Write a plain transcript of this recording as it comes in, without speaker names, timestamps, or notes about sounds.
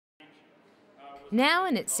Now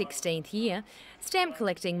in its 16th year, Stamp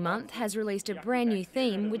Collecting Month has released a brand new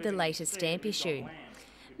theme with the latest stamp issue.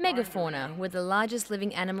 Megafauna were the largest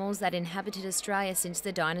living animals that inhabited Australia since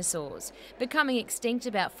the dinosaurs, becoming extinct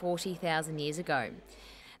about 40,000 years ago.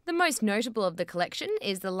 The most notable of the collection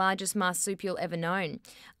is the largest marsupial ever known,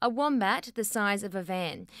 a wombat the size of a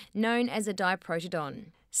van, known as a diprotodon.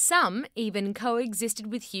 Some even coexisted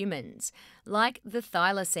with humans, like the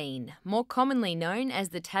thylacine, more commonly known as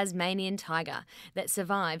the Tasmanian tiger, that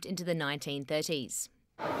survived into the 1930s.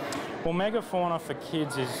 Well, megafauna for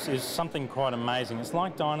kids is something quite amazing. It's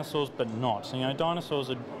like dinosaurs, but not. You know, dinosaurs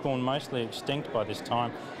had gone mostly extinct by this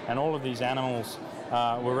time, and all of these animals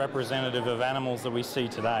were representative of animals that we see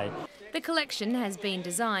today. The collection has been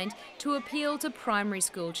designed to appeal to primary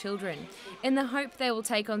school children, in the hope they will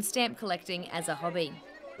take on stamp collecting as a hobby.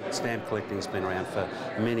 Stamp collecting has been around for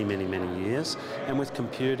many years, and with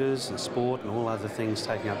computers and sport and all other things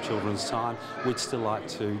taking up children's time, we'd still like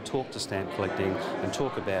to talk to stamp collecting and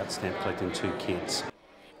talk about stamp collecting to kids.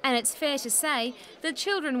 And it's fair to say the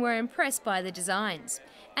children were impressed by the designs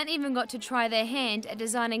and even got to try their hand at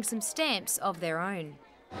designing some stamps of their own.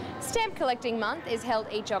 Stamp Collecting Month is held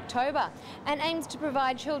each October and aims to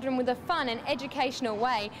provide children with a fun and educational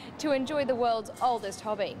way to enjoy the world's oldest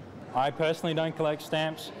hobby. I personally don't collect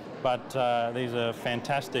stamps, but these are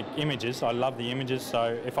fantastic images. I love the images,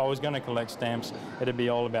 so if I was going to collect stamps, it'd be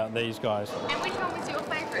all about these guys. And which one was your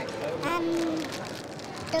favourite?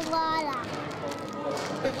 The koala.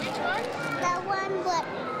 Which one? The one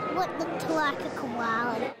what looked like a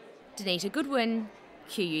koala. Danita Goodwin,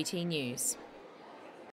 QUT News.